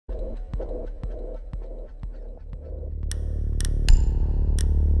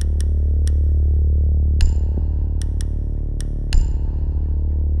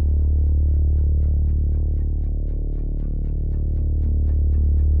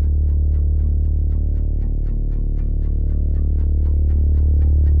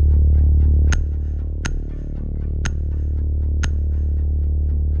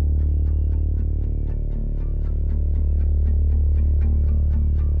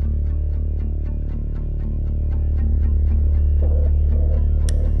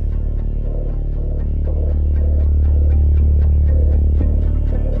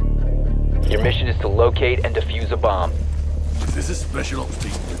locate and defuse a bomb. This is Special Ops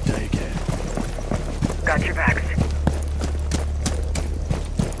Team. Take care. Got your backs.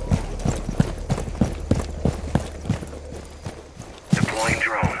 Deploying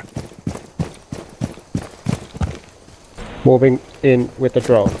drone. Moving in with the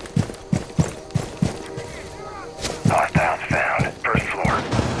drone. Hostiles found. First floor.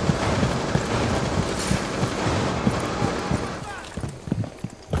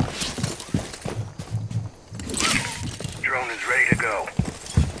 Drone is ready to go.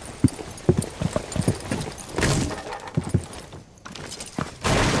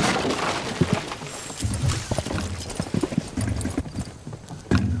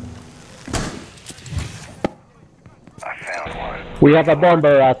 I found one. We have a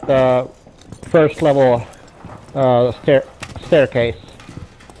bomber at the first level staircase.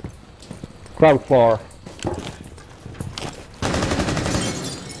 Ground floor.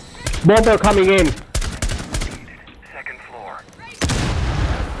 Bomber coming in. Second floor.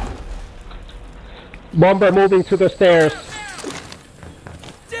 Bomber moving to the stairs.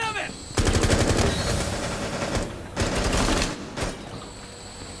 Damn it!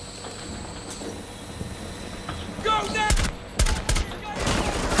 Go now!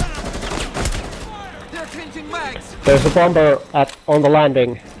 They're changing mags. There's a bomber on the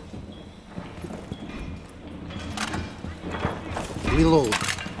landing. Reload.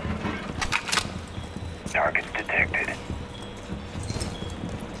 Targets detected.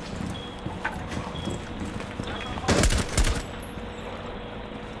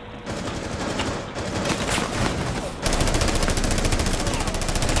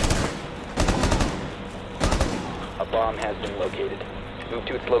 A bomb has been located. Move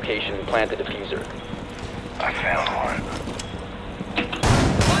to its location and plant the diffuser. I found one.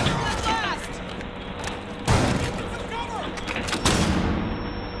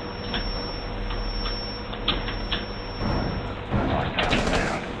 Hostiles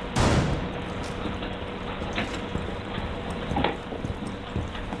found.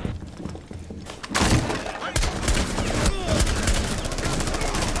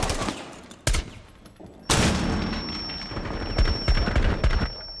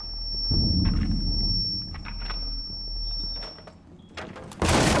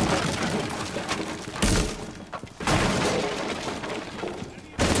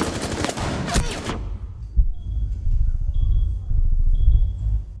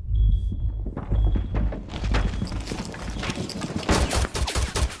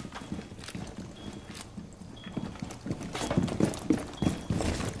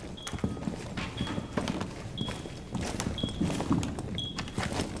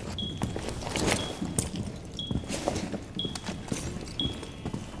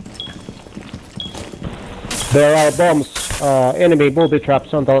 There are bombs, enemy booby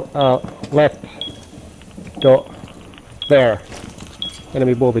traps on the left door. There.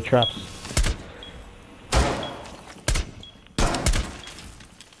 Enemy booby traps.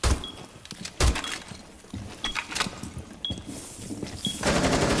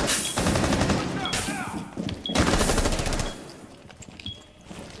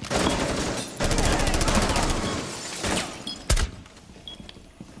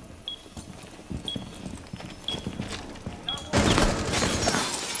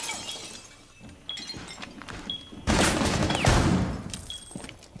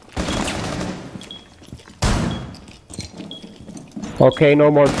 Okay, no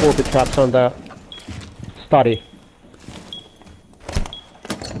more booby traps on the study.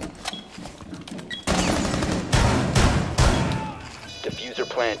 Diffuser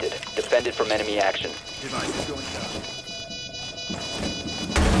planted. Defended from enemy action. Device is going down.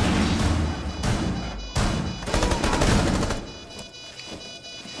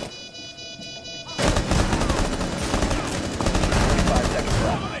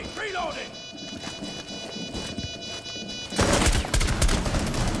 Reloading!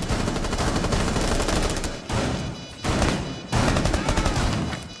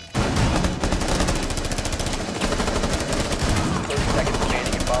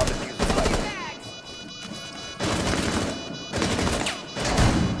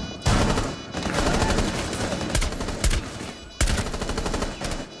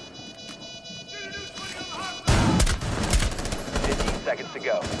 Seconds to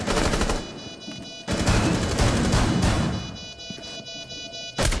go.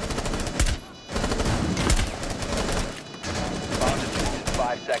 Bomb defused in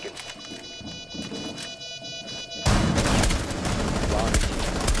 5 seconds. Bomb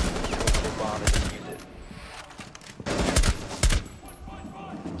defused. The bomb and defuse it.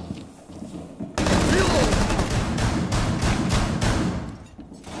 Diffuser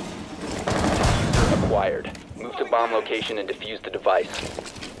location and defuse the device.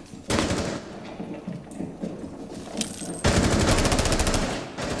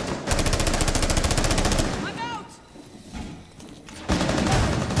 I'm out!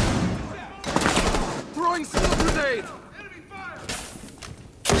 Throwing smoke grenade! Enemy fire!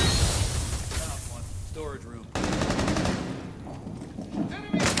 Found one. Storage room.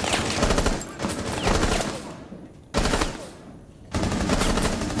 Enemy!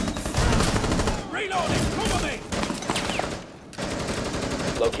 Reloading! Cover me!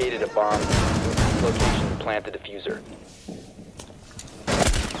 Located a bomb. Location and plant the diffuser.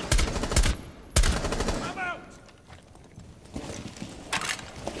 I'm out!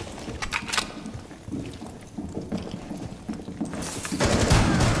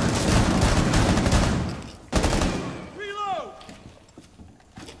 Reload!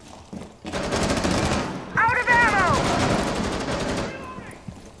 Out of ammo!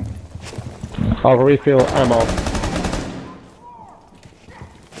 I'll refill ammo.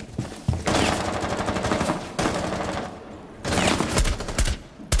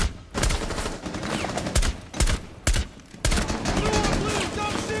 Blue on blue!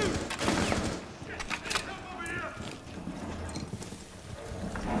 Don't shoot! Help over here!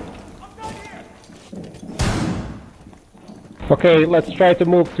 I'm done here! Okay, let's try to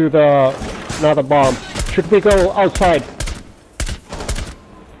move to the another bomb. Should we go outside?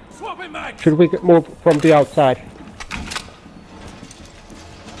 Swapping mags! Should we move from the outside?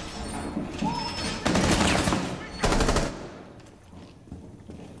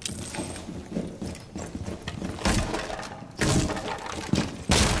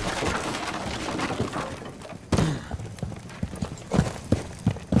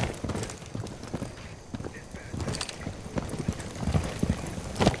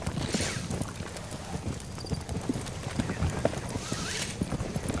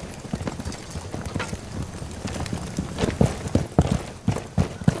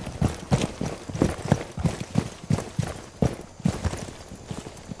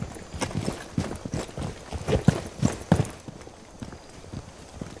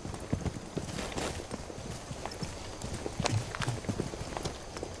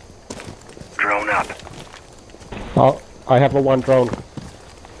 Drone up. Oh, I have a one drone.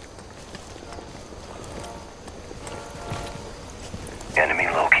 Enemy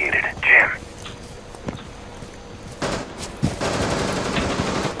located. Jim.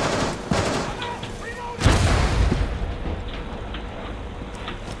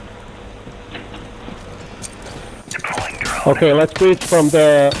 Deploying drone. Okay, let's breach from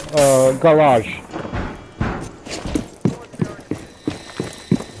the garage.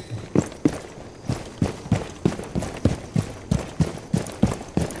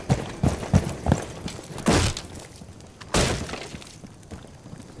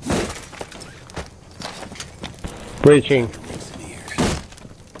 Breaching.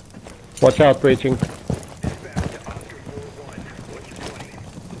 Watch out, breaching.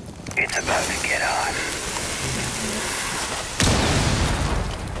 It's about to get on.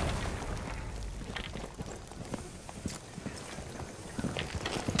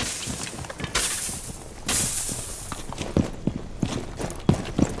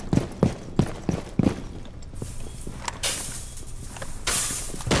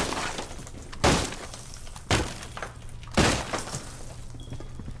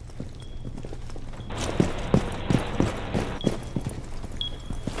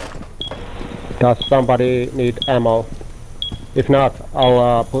 Does somebody need ammo? If not,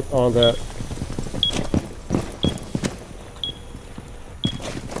 I'll put on the...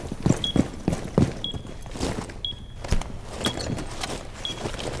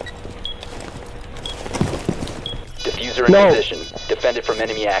 Diffuser in No. position. Defend it from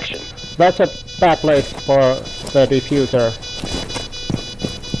enemy action. That's a bad place for the diffuser.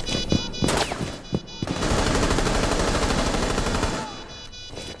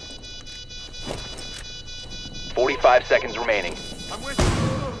 Five seconds remaining. I'm with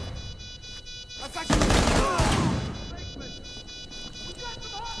you. I've got you.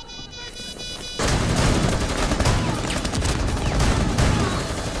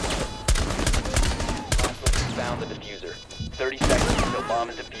 Hostiles found the diffuser. 30 seconds until bomb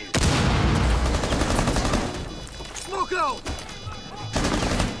is defused. Smoke out!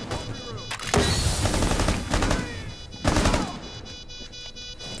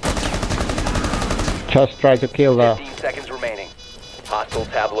 Just try to kill the... 15 seconds remaining. Hostiles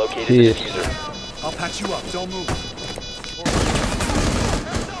have located Jeez. the diffuser. I'll patch you up. Don't move. 5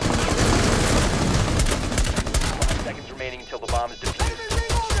 seconds remaining until the bomb is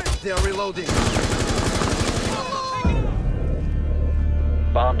defused. They're reloading.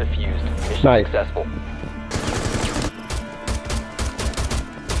 Bomb defused. Mission Nice. successful.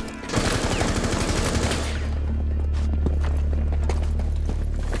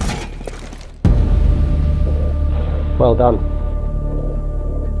 Well done.